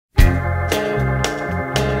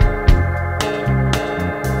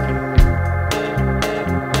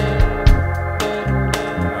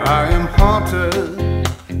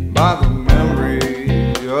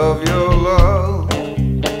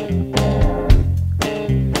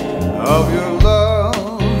Of your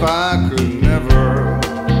love I could never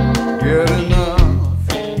get enough.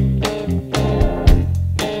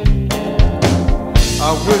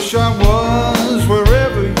 I wish I was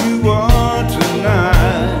wherever you are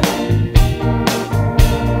tonight.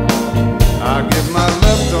 I give my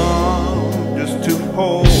left arm just to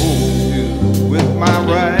hold you with my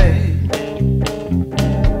right,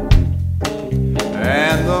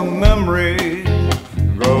 and the memory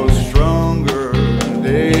grows stronger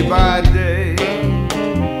day by day,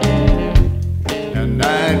 and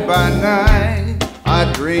night by night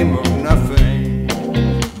I dream of nothing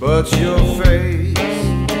but your face.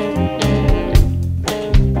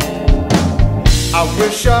 I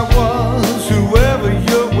wish I was whoever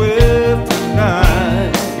you're with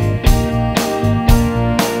tonight.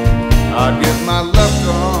 I give my left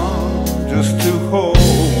arm just to hold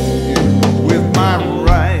you with my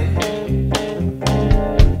right.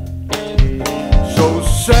 So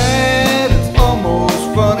sad it's almost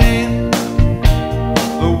funny,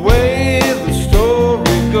 the way the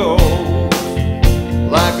story goes.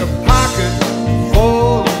 Like a pocket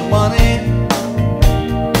full of money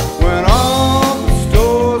when all the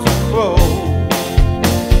stores are closed.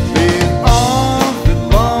 These arms that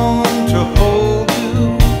long to hold you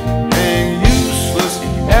hang useless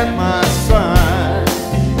at my side.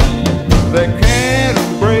 They can't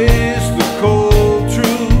embrace the cold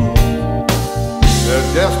truth, their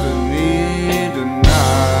destiny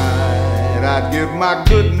denied. I'd give my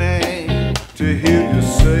good name to hear you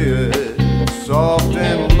say it, soft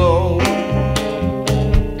and low,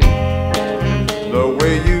 the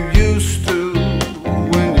way you used to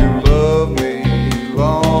when you loved me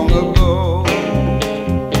long ago.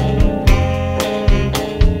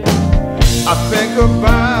 I think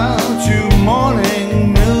about you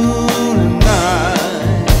morning, noon, and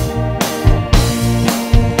night.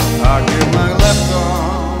 I give my left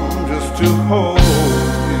arm just to hold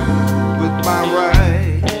you with my right.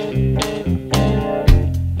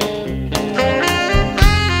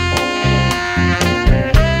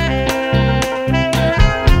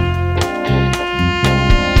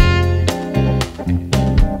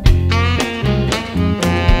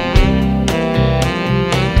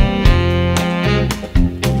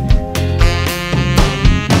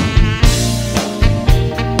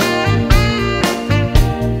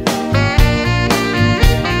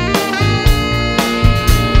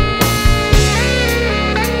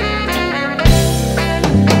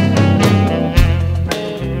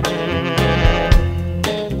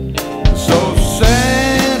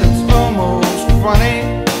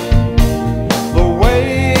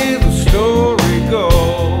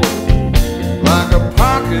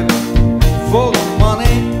 Full of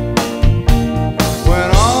money when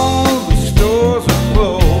all the stores are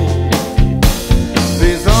closed.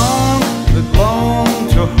 These arms that long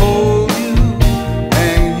to hold you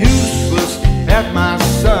hang useless at my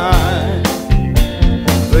side.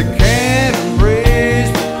 They can't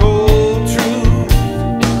embrace the cold truth,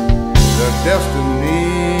 their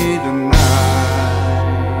destiny denied.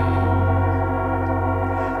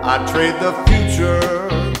 I trade the future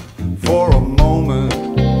for a moment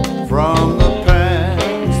from the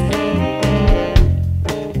past,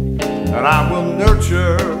 and I will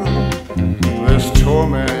nurture this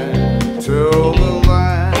torment till the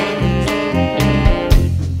last.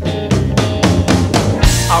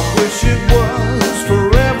 I wish it was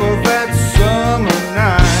forever that summer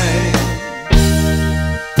night.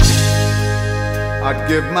 I'd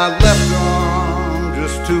give my left arm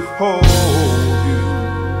just to hold you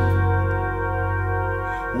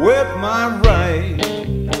with my right.